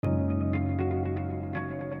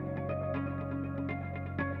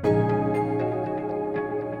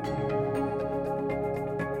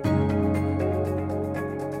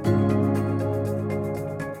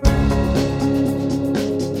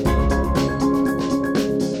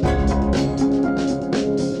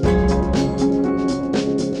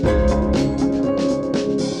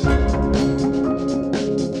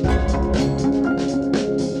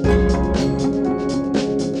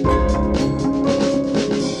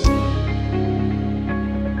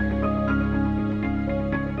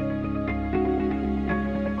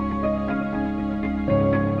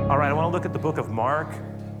to look at the book of Mark,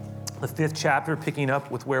 the 5th chapter, picking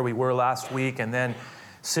up with where we were last week, and then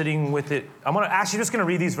sitting with it. I'm actually just going to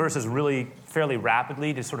read these verses really fairly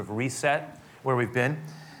rapidly to sort of reset where we've been.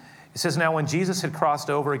 It says, now when Jesus had crossed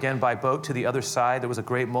over again by boat to the other side, there was a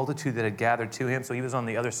great multitude that had gathered to him. So he was on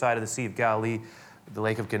the other side of the Sea of Galilee, the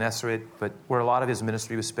Lake of Gennesaret, but where a lot of his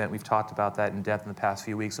ministry was spent. We've talked about that in depth in the past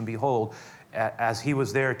few weeks. And behold, as he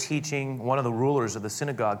was there teaching, one of the rulers of the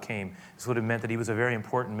synagogue came. This would have meant that he was a very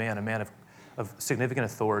important man, a man of significant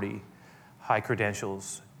authority, high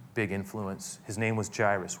credentials, big influence. His name was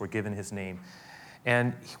Jairus. We're given his name.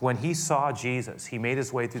 And when he saw Jesus, he made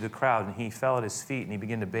his way through the crowd and he fell at his feet and he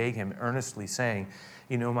began to beg him earnestly, saying,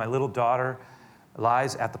 you know, my little daughter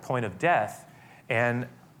lies at the point of death, and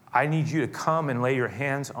I need you to come and lay your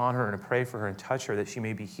hands on her and pray for her and touch her that she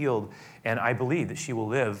may be healed, and I believe that she will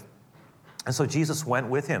live. And so Jesus went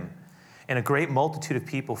with him, and a great multitude of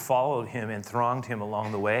people followed him and thronged him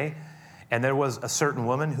along the way. And there was a certain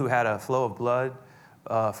woman who had a flow of blood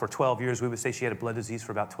for 12 years. We would say she had a blood disease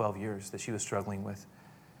for about 12 years that she was struggling with.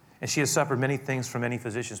 And she has suffered many things from many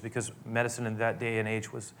physicians because medicine in that day and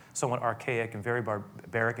age was somewhat archaic and very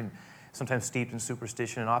barbaric and sometimes steeped in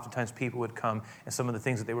superstition. And oftentimes people would come and some of the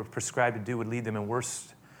things that they were prescribed to do would lead them in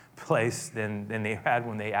worse place than they had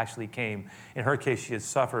when they actually came. In her case, she had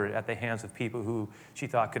suffered at the hands of people who she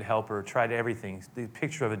thought could help her, tried everything. The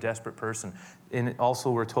picture of a desperate person. And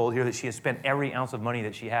also we're told here that she had spent every ounce of money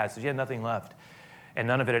that she had, so she had nothing left. And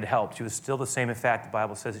none of it had helped. She was still the same. In fact, the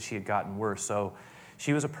Bible says that she had gotten worse. So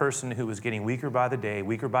she was a person who was getting weaker by the day,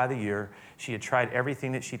 weaker by the year. She had tried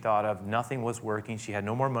everything that she thought of. Nothing was working. She had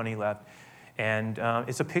no more money left. And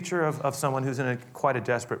it's a picture of someone who's in quite a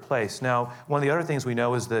desperate place. Now, one of the other things we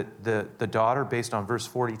know is that the daughter, based on verse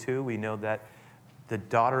 42, we know that the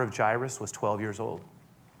daughter of Jairus was 12 years old.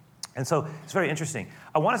 And so it's very interesting.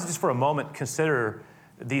 I want us to just for a moment consider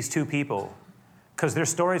these two people because their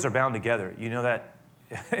stories are bound together. You know that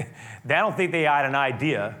I don't think they had an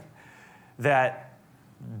idea that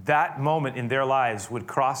moment in their lives would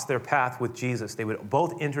cross their path with Jesus. They would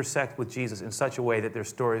both intersect with Jesus in such a way that their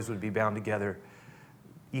stories would be bound together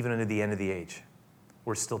even into the end of the age.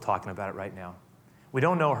 We're still talking about it right now. We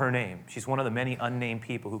don't know her name. She's one of the many unnamed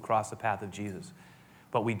people who crossed the path of Jesus.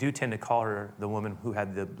 But we do tend to call her the woman who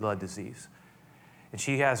had the blood disease. And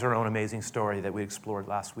she has her own amazing story that we explored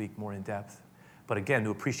last week more in depth. But again, to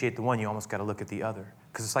appreciate the one, you almost got to look at the other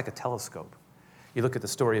because it's like a telescope. You look at the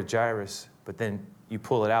story of Jairus, but then you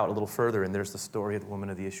pull it out a little further, and there's the story of the woman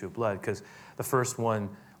of the issue of blood, because the first one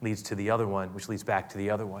leads to the other one, which leads back to the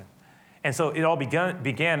other one. And so it all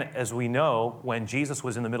began, as we know, when Jesus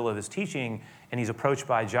was in the middle of his teaching, and he's approached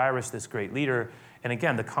by Jairus, this great leader. And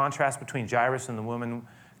again, the contrast between Jairus and the woman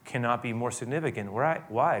cannot be more significant.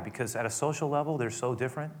 Why? Because at a social level, they're so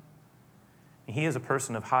different. He is a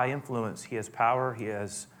person of high influence. He has power. He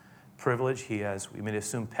has privilege. He has, we may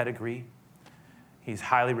assume, pedigree. He's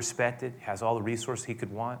highly respected, has all the resources he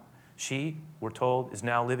could want. She, we're told, is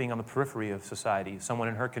now living on the periphery of society. Someone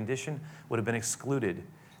in her condition would have been excluded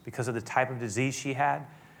because of the type of disease she had.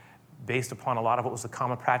 Based upon a lot of what was the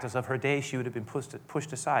common practice of her day, she would have been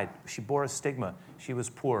pushed aside. She bore a stigma. She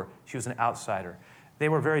was poor. She was an outsider. They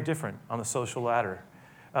were very different on the social ladder.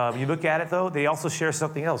 You look at it, though, they also share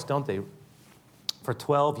something else, don't they? For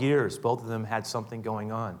 12 years, both of them had something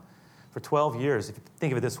going on. For 12 years, if you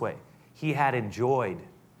think of it this way, he had enjoyed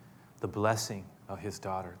the blessing of his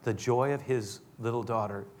daughter, the joy of his little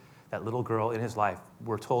daughter, that little girl in his life.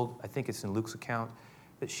 We're told, I think it's in Luke's account,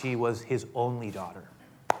 that she was his only daughter.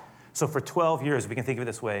 So for 12 years, we can think of it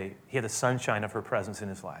this way, he had the sunshine of her presence in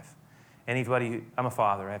his life. Anybody, I'm a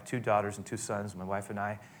father, I have 2 daughters and 2 sons, my wife and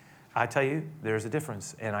I tell you, there's a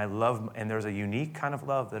difference. And there's a unique kind of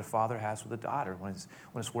love that a father has with a daughter. When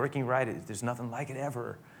it's working right, there's nothing like it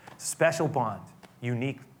ever. Special bond,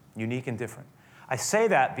 unique and different. I say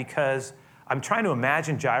that because I'm trying to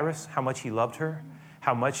imagine Jairus, how much he loved her,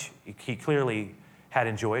 how much he clearly had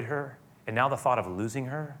enjoyed her, and now the thought of losing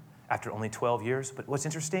her after only 12 years. But what's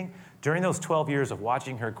interesting, during those 12 years of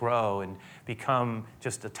watching her grow and become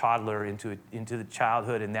just a toddler into the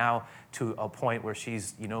childhood and now to a point where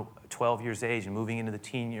she's 12 years age and moving into the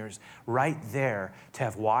teen years, right there to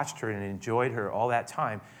have watched her and enjoyed her all that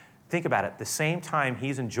time. Think about it, the same time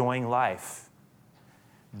he's enjoying life,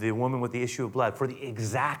 the woman with the issue of blood, for the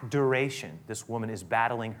exact duration, this woman is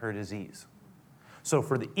battling her disease. So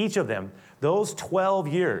for each of them, those 12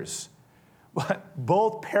 years,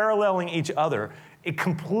 both paralleling each other,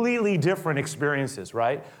 completely different experiences,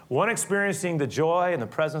 right? One experiencing the joy and the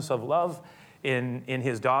presence of love in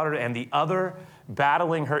his daughter, and the other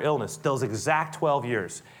battling her illness, those exact 12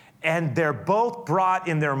 years. And they're both brought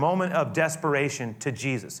in their moment of desperation to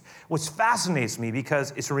Jesus, which fascinates me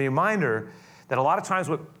because it's a reminder that a lot of times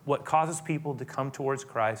what causes people to come towards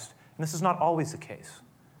Christ, and this is not always the case,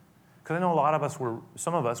 because I know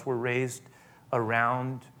some of us were raised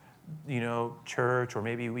around, church, or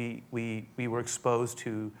maybe we were exposed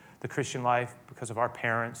to the Christian life because of our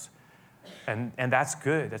parents, and that's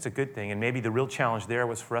good. That's a good thing. And maybe the real challenge there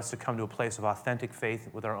was for us to come to a place of authentic faith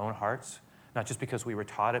with our own hearts. Not just because we were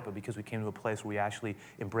taught it, but because we came to a place where we actually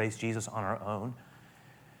embraced Jesus on our own.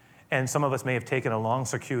 And some of us may have taken a long,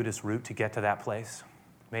 circuitous route to get to that place.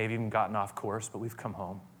 May have even gotten off course, but we've come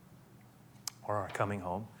home or are coming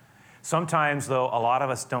home. Sometimes, though, a lot of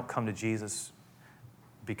us don't come to Jesus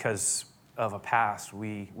because of a past.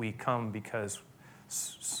 We come because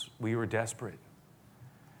we were desperate,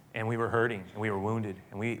 and we were hurting, and we were wounded,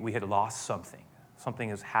 and we had lost something. Something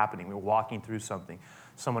is happening. We were walking through something.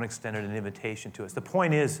 Someone extended an invitation to us. The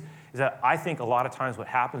point is that I think a lot of times what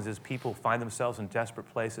happens is people find themselves in desperate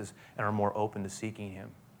places and are more open to seeking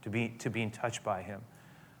him, to being touched by him.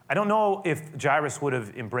 I don't know if Jairus would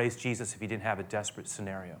have embraced Jesus if he didn't have a desperate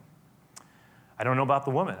scenario. I don't know about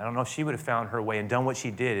the woman. I don't know if she would have found her way and done what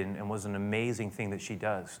she did and was an amazing thing that she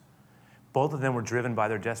does. Both of them were driven by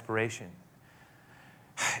their desperation.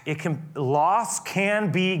 Loss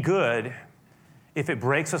can be good if it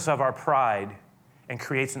breaks us of our pride and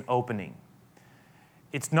creates an opening.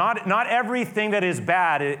 It's not everything that is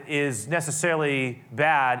bad is necessarily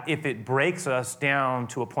bad if it breaks us down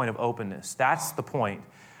to a point of openness. That's the point.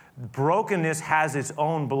 Brokenness has its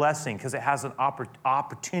own blessing because it has an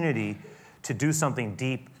opportunity to do something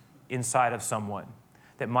deep inside of someone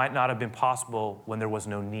that might not have been possible when there was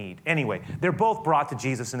no need. Anyway, they're both brought to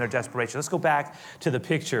Jesus in their desperation. Let's go back to the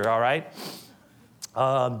picture, all right?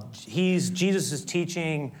 Jesus is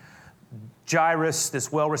teaching. Jairus,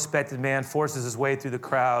 this well-respected man, forces his way through the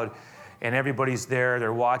crowd, and everybody's there.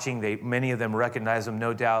 They're watching. Many of them recognize him,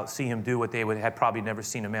 no doubt, see him do what they had probably never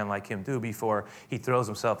seen a man like him do before. He throws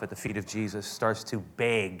himself at the feet of Jesus, starts to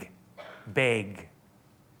beg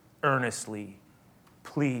earnestly,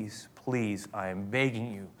 please, I am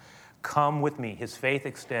begging you, come with me. His faith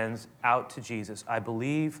extends out to Jesus. I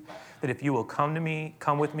believe that if you will come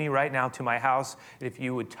with me right now to my house, and if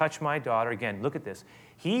you would touch my daughter, again, look at this.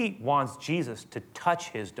 He wants Jesus to touch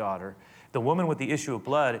his daughter. The woman with the issue of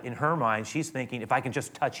blood, in her mind, she's thinking, if I can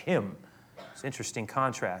just touch him. It's an interesting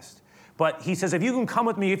contrast. But he says, if you can come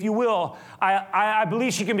with me, if you will, I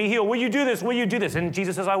believe she can be healed. Will you do this? Will you do this? And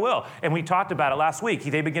Jesus says, I will. And we talked about it last week.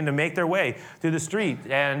 They begin to make their way through the street.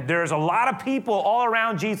 And there's a lot of people all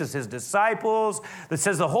around Jesus, his disciples. That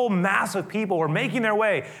says the whole mass of people were making their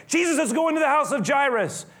way. Jesus is going to the house of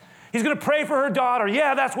Jairus. He's going to pray for her daughter.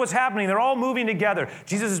 Yeah, that's what's happening. They're all moving together.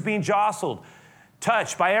 Jesus is being jostled,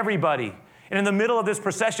 touched by everybody. And in the middle of this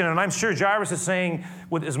procession, and I'm sure Jairus is saying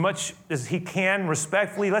with as much as he can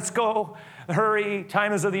respectfully, let's go, hurry,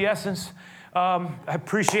 time is of the essence. I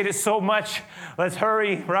appreciate it so much. Let's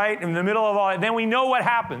hurry, right? In the middle of all that. Then we know what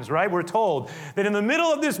happens, right? We're told that in the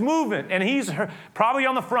middle of this movement, and he's probably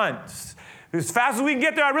on the front, as fast as we can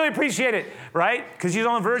get there, I really appreciate it, right? Because he's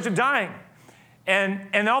on the verge of dying.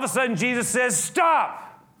 And all of a sudden, Jesus says,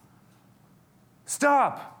 stop.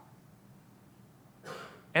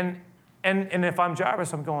 And if I'm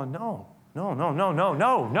Jairus, I'm going, no,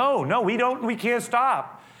 we can't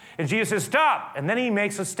stop. And Jesus says, stop. And then he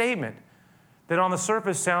makes a statement that on the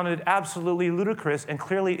surface sounded absolutely ludicrous and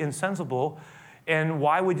clearly insensible. And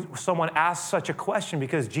why would someone ask such a question?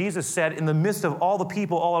 Because Jesus said, in the midst of all the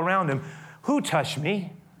people all around him, who touched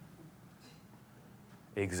me?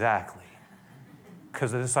 Exactly.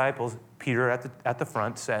 Because the disciples, Peter at the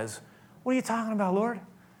front says, what are you talking about, Lord?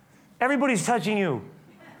 Everybody's touching you.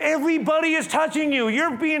 Everybody is touching you.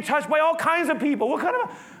 You're being touched by all kinds of people. What kind of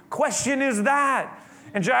a question is that?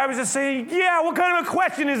 And Jairus is saying, yeah, what kind of a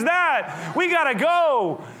question is that? We got to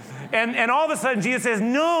go. And all of a sudden, Jesus says,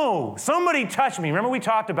 no, somebody touched me. Remember, we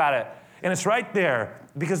talked about it. And it's right there.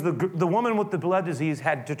 Because the woman with the blood disease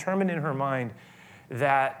had determined in her mind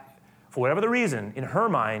that, for whatever the reason, in her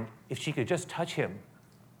mind, if she could just touch him,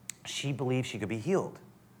 she believed she could be healed.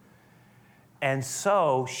 And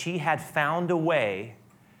so she had found a way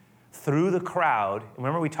through the crowd.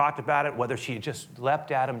 Remember we talked about it, whether she had just leapt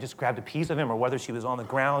at him, just grabbed a piece of him, or whether she was on the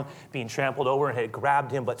ground being trampled over and had grabbed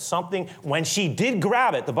him. But something, when she did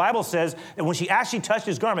grab it, the Bible says that when she actually touched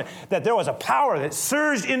his garment, that there was a power that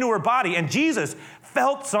surged into her body. And Jesus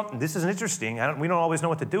felt something. This is interesting. We don't always know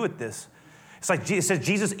what to do with this. It's like it says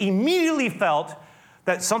Jesus immediately felt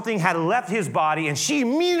that something had left his body, and she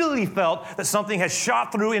immediately felt that something had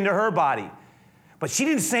shot through into her body. But she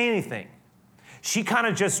didn't say anything. She kind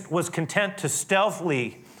of just was content to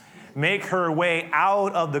stealthily make her way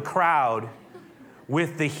out of the crowd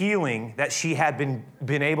with the healing that she had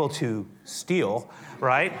been able to steal,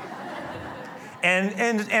 right?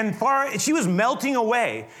 And she was melting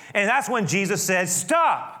away. And that's when Jesus said,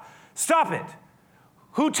 stop it.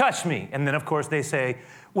 Who touched me? And then, of course, they say,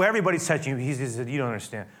 well, everybody's touching you. He said, you don't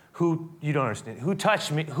understand. You don't understand. Who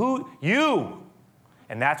touched me? Who? You.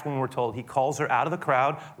 And that's when we're told he calls her out of the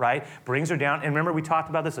crowd, right? Brings her down. And remember, we talked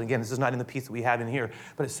about this. Again, this is not in the piece that we have in here.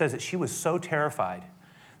 But it says that she was so terrified.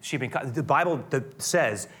 The Bible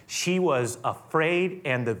says she was afraid,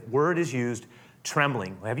 and the word is used,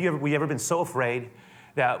 trembling. Have we ever been so afraid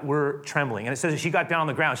that we're trembling? And it says that she got down on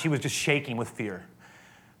the ground. She was just shaking with fear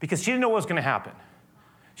because she didn't know what was going to happen.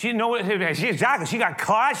 She didn't know what exactly. She got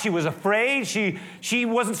caught. She was afraid. She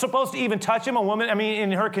wasn't supposed to even touch him. A woman, I mean,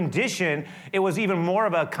 in her condition, it was even more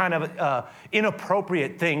of a kind of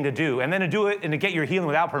inappropriate thing to do. And then to do it and to get your healing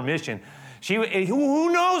without permission.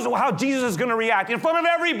 Who knows how Jesus is going to react in front of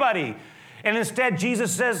everybody? And instead,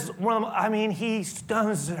 Jesus says, he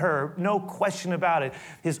stuns her, no question about it.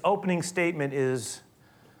 His opening statement is,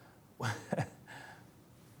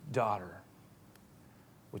 daughter.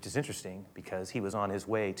 Which is interesting because he was on his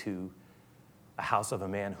way to a house of a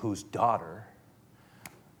man whose daughter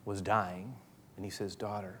was dying. And he says,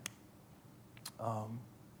 daughter,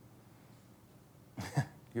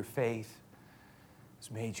 your faith has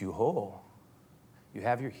made you whole. You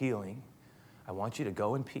have your healing. I want you to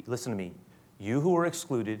go in peace. Listen to me. You who are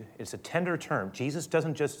excluded, it's a tender term. Jesus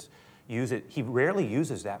doesn't just use it. He rarely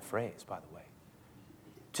uses that phrase, by the way.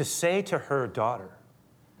 To say to her daughter,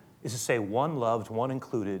 is to say one loved, one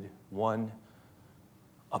included, one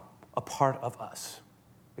a part of us,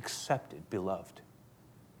 accepted, beloved.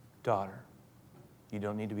 Daughter, you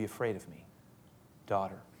don't need to be afraid of me.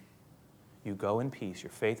 Daughter, you go in peace.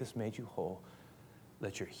 Your faith has made you whole.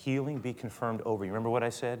 Let your healing be confirmed over you. Remember what I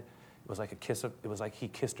said? It was like it was like he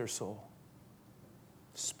kissed her soul.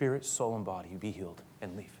 Spirit, soul, and body, you be healed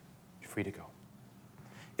and leave. You're free to go.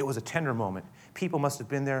 It was a tender moment. People must have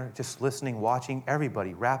been there just listening, watching,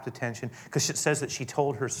 everybody rapt attention, because it says that she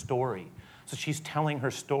told her story. So she's telling her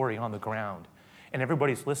story on the ground, and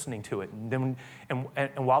everybody's listening to it. And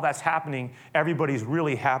while that's happening, everybody's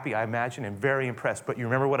really happy, I imagine, and very impressed. But you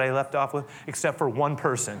remember what I left off with? Except for one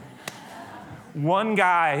person. One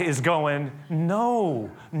guy is going, no,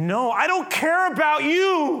 I don't care about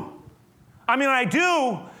you. I mean, I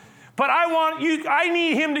do. But I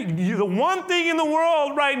need him to, the one thing in the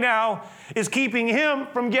world right now is keeping him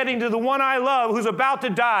from getting to the one I love who's about to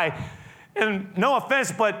die. And no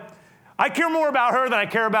offense, but I care more about her than I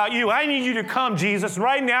care about you. I need you to come, Jesus,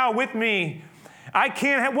 right now with me.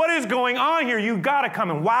 What is going on here? You've got to come.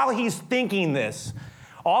 And while he's thinking this,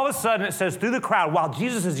 all of a sudden it says through the crowd, while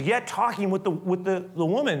Jesus is yet talking with the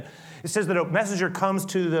woman, it says that a messenger comes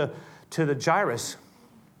to the Jairus,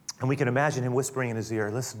 and we can imagine him whispering in his ear,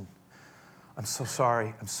 listen, I'm so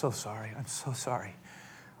sorry.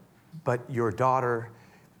 But your daughter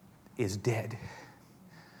is dead.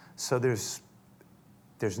 So there's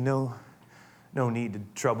no need to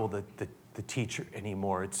trouble the teacher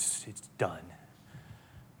anymore. It's done.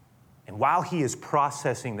 And while he is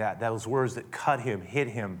processing those words that cut him, hit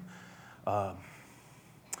him,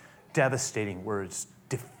 devastating words,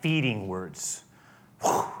 defeating words,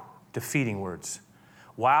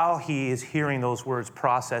 while he is hearing those words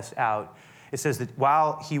processed out, it says that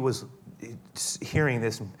while he was hearing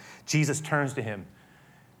this, Jesus turns to him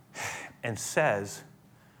and says,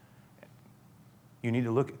 you need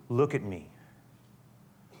to look at me.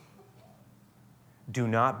 Do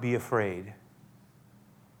not be afraid.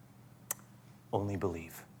 Only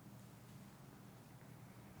believe.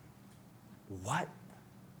 What?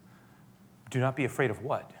 Do not be afraid of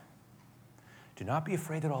what? Do not be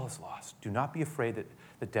afraid that all is lost. Do not be afraid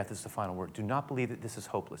that death is the final word. Do not believe that this is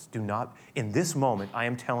hopeless. In this moment, I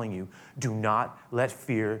am telling you, do not let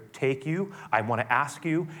fear take you. I want to ask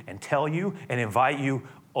you and tell you and invite you,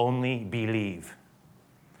 only believe.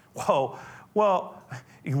 Whoa, well,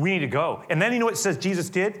 we need to go. And then you know what it says Jesus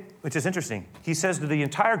did, which is interesting. He says to the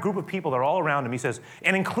entire group of people that are all around him, he says,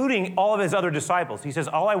 and including all of his other disciples, he says,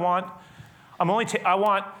 I want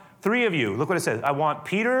three of you. Look what it says. I want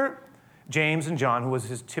Peter, James, and John, who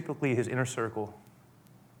was typically his inner circle.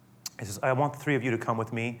 He says, I want the three of you to come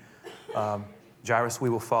with me. Jairus, we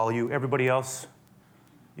will follow you. Everybody else,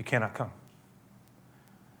 you cannot come.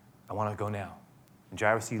 I want to go now. And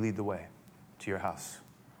Jairus, you lead the way to your house.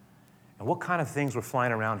 And what kind of things were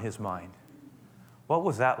flying around his mind? What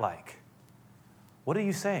was that like? What are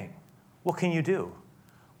you saying? What can you do?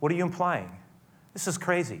 What are you implying? This is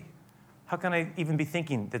crazy. How can I even be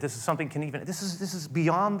thinking that this is something this is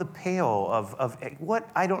beyond the pale of what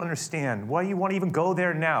I don't understand. Why do you want to even go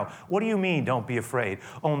there now? What do you mean, don't be afraid,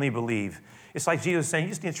 only believe? It's like Jesus saying,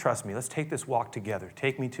 you just need to trust me. Let's take this walk together.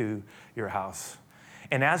 Take me to your house.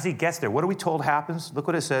 And as he gets there, what are we told happens? Look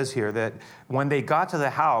what it says here, that when they got to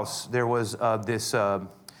the house, there was this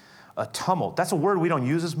tumult. That's a word we don't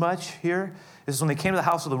use as much here. This is when they came to the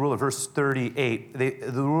house of the ruler, verse 38.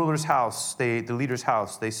 The ruler's house, the leader's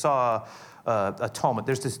house, they saw a tumult.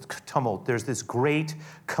 There's this tumult. There's this great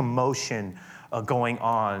commotion going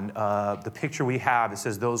on. The picture we have, it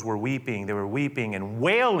says those were weeping. They were weeping and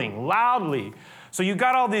wailing loudly. So you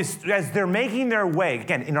got all these, as they're making their way,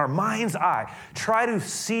 again, in our mind's eye, try to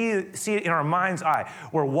see it in our mind's eye.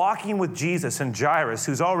 We're walking with Jesus and Jairus,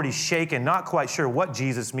 who's already shaken, not quite sure what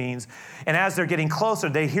Jesus means. And as they're getting closer,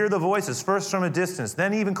 they hear the voices, first from a distance,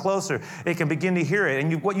 then even closer, they can begin to hear it.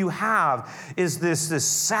 And what you have is this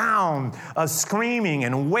sound of screaming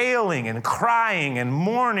and wailing and crying and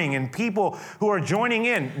mourning and people who are joining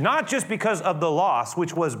in, not just because of the loss,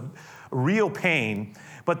 which was real pain,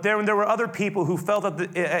 but there were other people who felt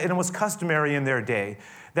that, and it was customary in their day,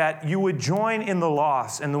 that you would join in the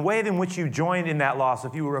loss. And the way in which you joined in that loss,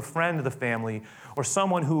 if you were a friend of the family or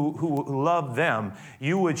someone who loved them,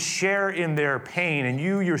 you would share in their pain, and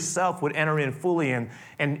you yourself would enter in fully.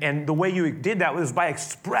 And the way you did that was by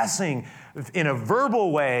expressing in a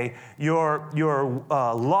verbal way your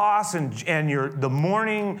loss and the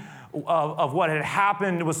mourning of what had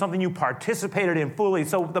happened. Was something you participated in fully.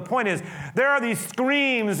 So the point is, there are these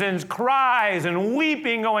screams and cries and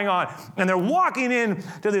weeping going on, and they're walking in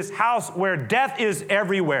to this house where death is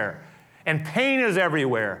everywhere and pain is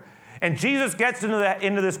everywhere. And Jesus gets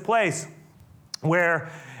into this place where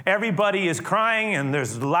everybody is crying and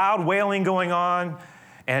there's loud wailing going on,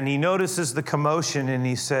 and he notices the commotion and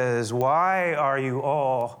he says, "Why are you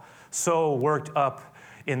all so worked up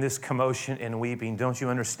in this commotion and weeping? Don't you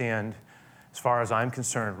understand? As far as I'm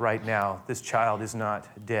concerned right now, this child is not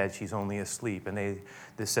dead. She's only asleep." And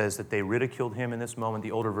this says that they ridiculed him in this moment.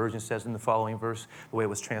 The older version says in the following verse, the way it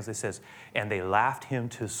was translated, says, and they laughed him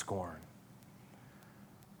to scorn.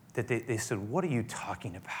 That they said, "What are you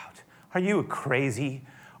talking about? Are you crazy?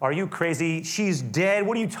 Are you crazy? She's dead.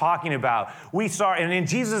 What are you talking about? We saw," and in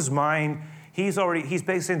Jesus' mind, he's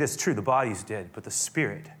basically saying this: true, the body's dead, but the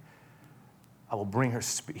spirit, I will bring her.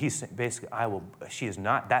 He's basically, she is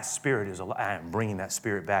not, that spirit is alive. I am bringing that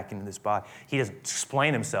spirit back into this body. He doesn't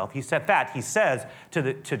explain himself. He said that. He says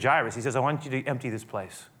to Jairus, he says, "I want you to empty this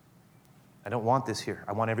place. I don't want this here.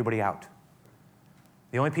 I want everybody out.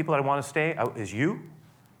 The only people that I want to stay is you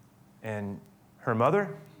and her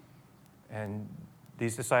mother and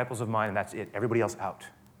these disciples of mine, and that's it. Everybody else out."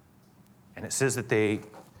 And it says that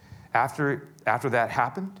after that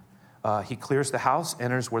happened, he clears the house,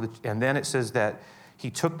 enters and then it says that he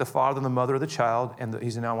took the father and the mother of the child, and he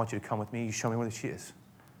said, "Now I want you to come with me. You show me where she is."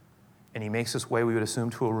 And he makes his way, we would assume,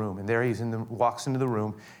 to a room. And there walks into the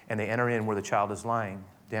room, and they enter in where the child is lying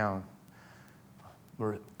down.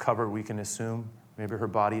 We're covered, we can assume. Maybe her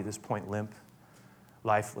body at this point limp,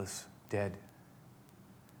 lifeless, dead.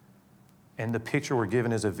 And the picture we're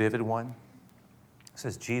given is a vivid one. It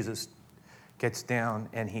says Jesus gets down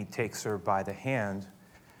and he takes her by the hand,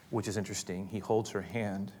 which is interesting. He holds her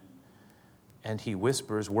hand and he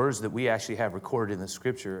whispers words that we actually have recorded in the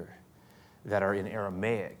scripture that are in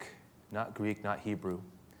Aramaic, not Greek, not Hebrew.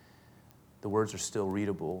 The words are still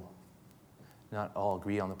readable. Not all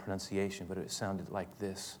agree on the pronunciation, but it sounded like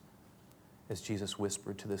this as Jesus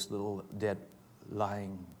whispered to this little dead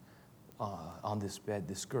lying on this bed,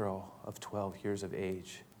 this girl of 12 years of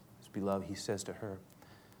age, his beloved. He says to her,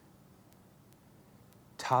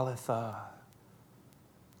 "Talitha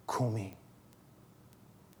Kumi."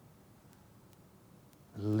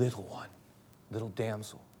 Little one, little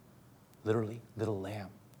damsel, literally little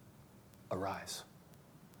lamb, arise.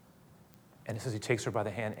 And it says he takes her by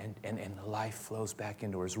the hand and life flows back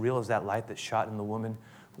into her. As real as that light that shot in the woman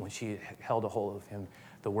when she held a hold of him,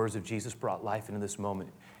 the words of Jesus brought life into this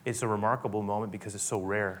moment. It's a remarkable moment because it's so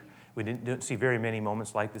rare. We didn't see very many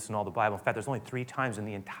moments like this in all the Bible. In fact, there's only 3 times in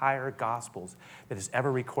the entire Gospels that is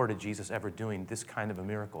ever recorded Jesus ever doing this kind of a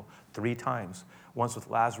miracle. 3 times. Once with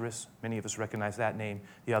Lazarus, many of us recognize that name.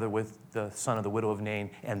 The other with the son of the widow of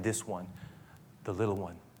Nain. And this one, the little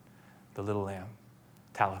one, the little lamb,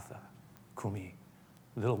 Talitha Kumi,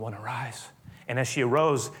 little one, arise. And as she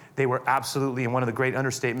arose, they were absolutely, in one of the great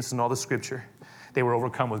understatements in all the scripture, they were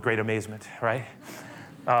overcome with great amazement, right?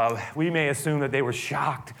 We may assume that they were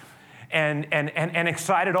shocked and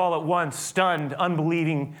excited all at once, stunned,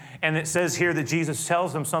 unbelieving. And it says here that Jesus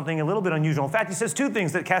tells them something a little bit unusual. In fact, he says two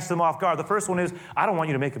things that catch them off guard. The first one is, I don't want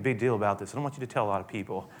you to make a big deal about this. I don't want you to tell a lot of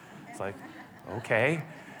people. It's like, okay.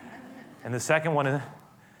 And the second one is,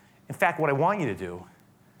 in fact, what I want you to do,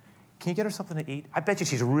 can you get her something to eat? I bet you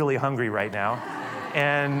she's really hungry right now.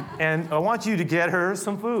 And I want you to get her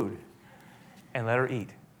some food and let her eat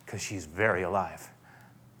because she's very alive.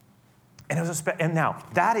 And it was and now,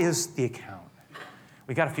 that is the account.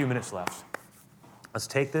 We got a few minutes left. Let's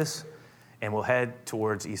take this and we'll head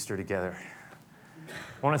towards Easter together.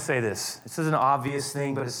 I want to say this. This is an obvious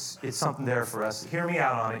thing, but it's something there for us. Hear me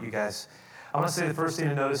out on it, you guys. I want to say the first thing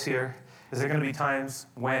to notice here is there are going to be times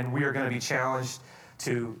when we are going to be challenged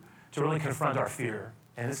to really confront our fear.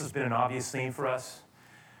 And this has been an obvious theme for us.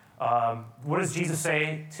 What does Jesus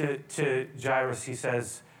say to Jairus? He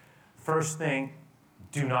says, first thing,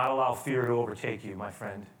 do not allow fear to overtake you, my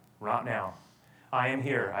friend, right now. I am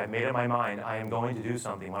here. I've made up my mind. I am going to do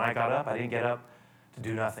something. When I got up, I didn't get up to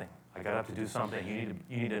do nothing. I got up to do something. You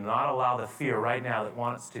need to not allow the fear right now that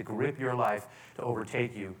wants to grip your life to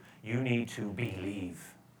overtake you. You need to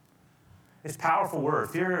believe. It's a powerful word.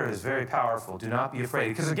 Fear is very powerful. Do not be afraid.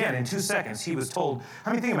 Because again, in 2 seconds, he was told,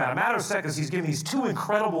 think about it, a matter of seconds, he's given these two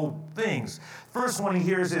incredible things. First one he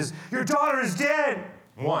hears is, your daughter is dead.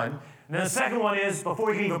 One. And then the second one is,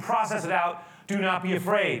 before he can even process it out, do not be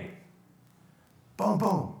afraid. Boom,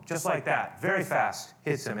 boom. Just like that. Very fast.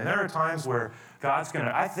 Hits him. And there are times where God's going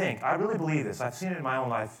to, I really believe this. I've seen it in my own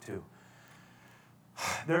life too.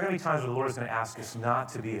 There are going to be times where the Lord is going to ask us not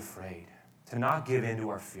to be afraid, to not give in to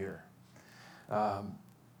our fear.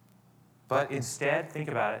 But instead, think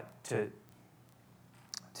about it,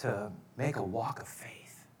 to make a walk of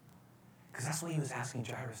faith. Because that's what he was asking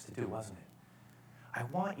Jairus to do, wasn't it? I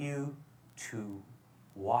want you to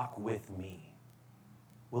walk with me.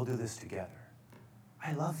 We'll do this together.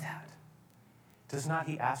 I love that. Does not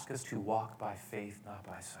he ask us to walk by faith, not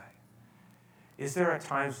by sight? Is there at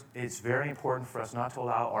times, it's very important for us not to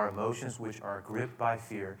allow our emotions, which are gripped by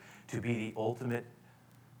fear, to be the ultimate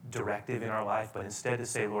directive in our life, but instead to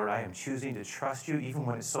say, Lord, I am choosing to trust you even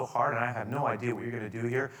when it's so hard and I have no idea what you're going to do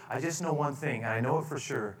here. I just know one thing, and I know it for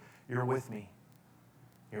sure. You're with me.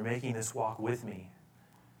 You're making this walk with me,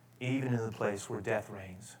 even in the place where death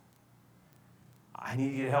reigns. I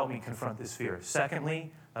need you to help me confront this fear.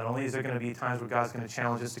 Secondly, not only is there going to be times where God's going to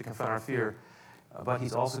challenge us to confront our fear, but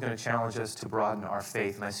he's also going to challenge us to broaden our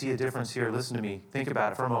faith. And I see a difference here. Listen to me. Think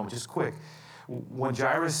about it for a moment, just quick. When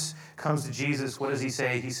Jairus comes to Jesus, what does he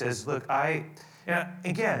say? He says, look,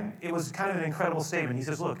 again, it was kind of an incredible statement. He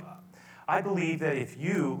says, look, I believe that if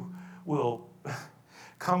you will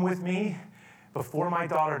come with me before my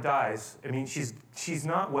daughter dies, she's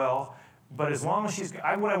not well, but as long as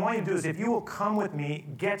what I want you to do is if you will come with me,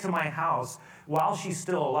 get to my house while she's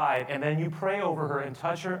still alive, and then you pray over her and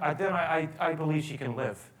touch her, then I believe she can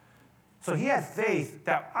live. So he had faith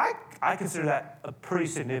that I consider that a pretty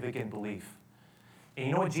significant belief. And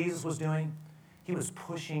you know what Jesus was doing? He was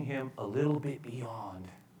pushing him a little bit beyond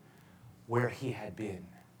where he had been.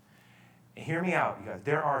 And hear me out, you guys.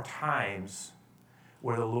 There are times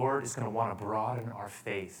where the Lord is going to want to broaden our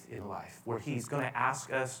faith in life, where he's going to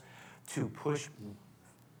ask us to push.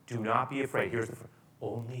 Do not be afraid. Here's the phrase.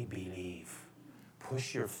 Only believe.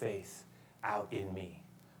 Push your faith out in me.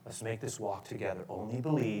 Let's make this walk together. Only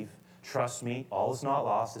believe. Trust me. All is not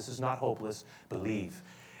lost. This is not hopeless. Believe.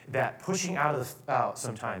 That pushing out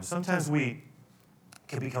sometimes we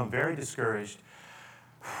can become very discouraged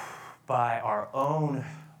by our own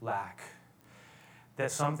lack,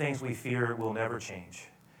 that some things we fear will never change.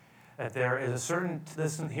 That there is a certain,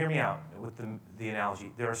 listen, hear me out with the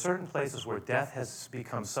analogy. There are certain places where death has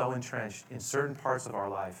become so entrenched in certain parts of our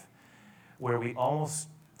life where we almost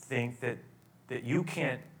think that you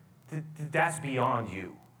can't, that's beyond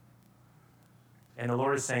you. And the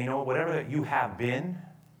Lord is saying, whatever that you have been,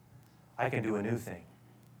 I can do a new thing.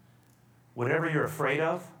 Whatever you're afraid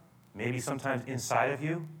of, maybe sometimes inside of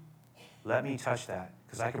you, let me touch that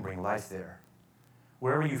because I can bring life there.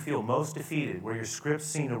 Wherever you feel most defeated, where your scripts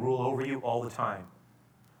seem to rule over you all the time,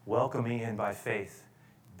 welcome me in by faith.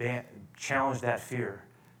 Challenge that fear.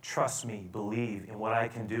 Trust me. Believe in what I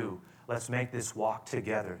can do. Let's make this walk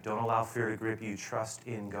together. Don't allow fear to grip you. Trust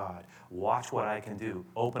in God. Watch what I can do.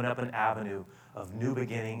 Open up an avenue of new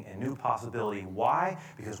beginning and new possibility. Why?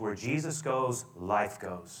 Because where Jesus goes, life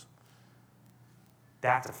goes.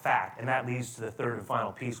 That's a fact. And that leads to the third and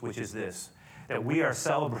final piece, which is this. That we are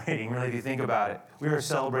celebrating, really, if you think about it, we are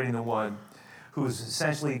celebrating the one who is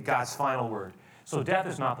essentially God's final word. So death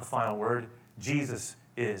is not the final word. Jesus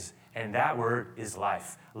is. And that word is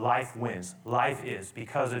life. Life wins. Life is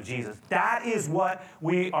because of Jesus. That is what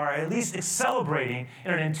we are at least celebrating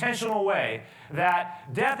in an intentional way,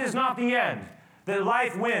 that death is not the end, that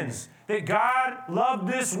life wins, that God loved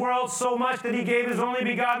this world so much that he gave his only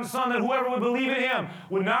begotten Son, that whoever would believe in him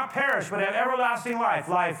would not perish but have everlasting life.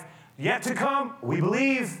 Life yet to come, we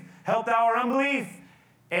believe, help thou our unbelief,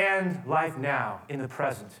 and life now in the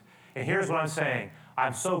present. And here's what I'm saying.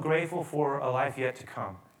 I'm so grateful for a life yet to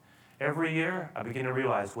come. Every year, I begin to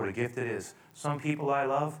realize what a gift it is. Some people I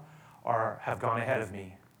love have gone ahead of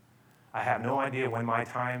me. I have no idea when my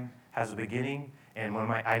time has a beginning, and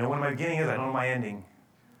I know when my beginning is, I don't know my ending,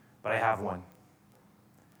 but I have one.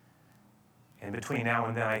 And between now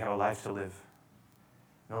and then, I have a life to live.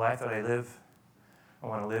 And the life that I live, I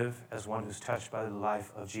want to live as one who's touched by the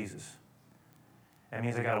life of Jesus. That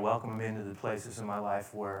means I got to welcome him into the places in my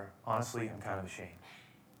life where, honestly, I'm kind of ashamed.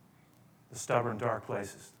 The stubborn, dark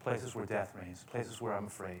places where death reigns, places where I'm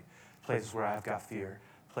afraid, places where I've got fear,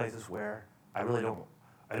 places where I'm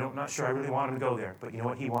not sure I really want him to go there, but you know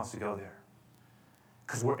what? He wants to go there.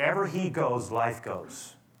 Because wherever he goes, life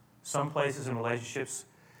goes. Some places in relationships,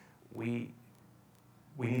 we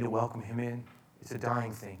need to welcome him in. It's a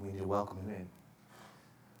dying thing. We need to welcome him in.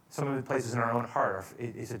 Some of the places in our own heart,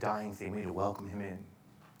 it's a dying thing. We need to welcome him in.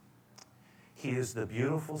 He is the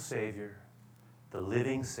beautiful Savior, the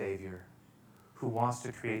living Savior, who wants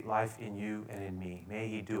to create life in you and in me. May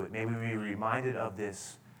he do it. May we be reminded of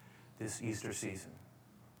this Easter season.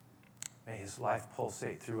 May his life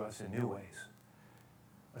pulsate through us in new ways.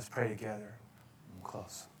 Let's pray together. I'm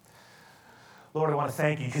close. Lord, I want to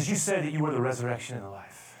thank you because you said that you were the resurrection and the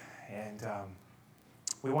life. And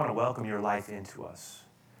we want to welcome your life into us.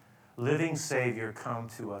 Living Savior, come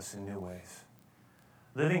to us in new ways.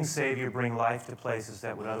 Living Savior, bring life to places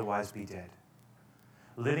that would otherwise be dead.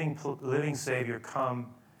 Living Savior,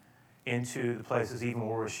 come into the places even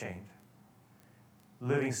where we're ashamed.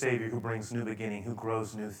 Living Savior who brings new beginning, who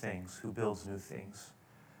grows new things, who builds new things.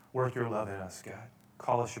 Work your love in us, God.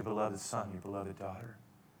 Call us your beloved son, your beloved daughter.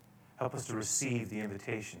 Help us to receive the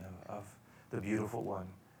invitation of the beautiful one.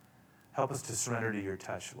 Help us to surrender to your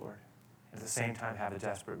touch, Lord. And at the same time, have a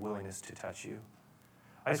desperate willingness to touch you.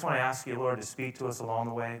 I just want to ask you, Lord, to speak to us along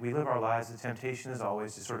the way. We live our lives. The temptation is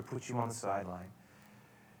always to sort of put you on the sideline.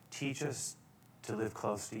 Teach us to live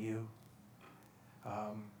close to you.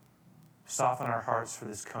 Soften our hearts for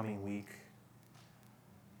this coming week.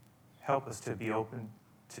 Help us to be open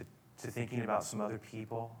to thinking about some other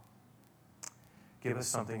people. Give us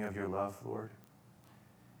something of your love, Lord.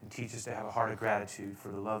 And teach us to have a heart of gratitude for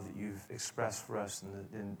the love that you've expressed for us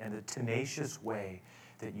and the tenacious way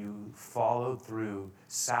that you followed through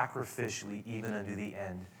sacrificially even unto the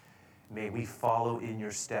end. May we follow in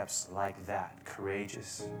your steps like that,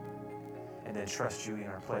 courageous, and then trust you in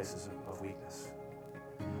our places of weakness.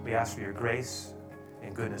 We ask for your grace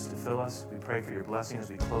and goodness to fill us. We pray for your blessing as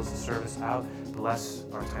we close the service out. Bless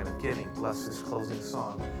our time of giving. Bless this closing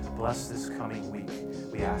song. Bless this coming week.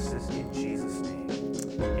 We ask this in Jesus' name.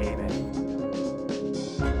 Amen.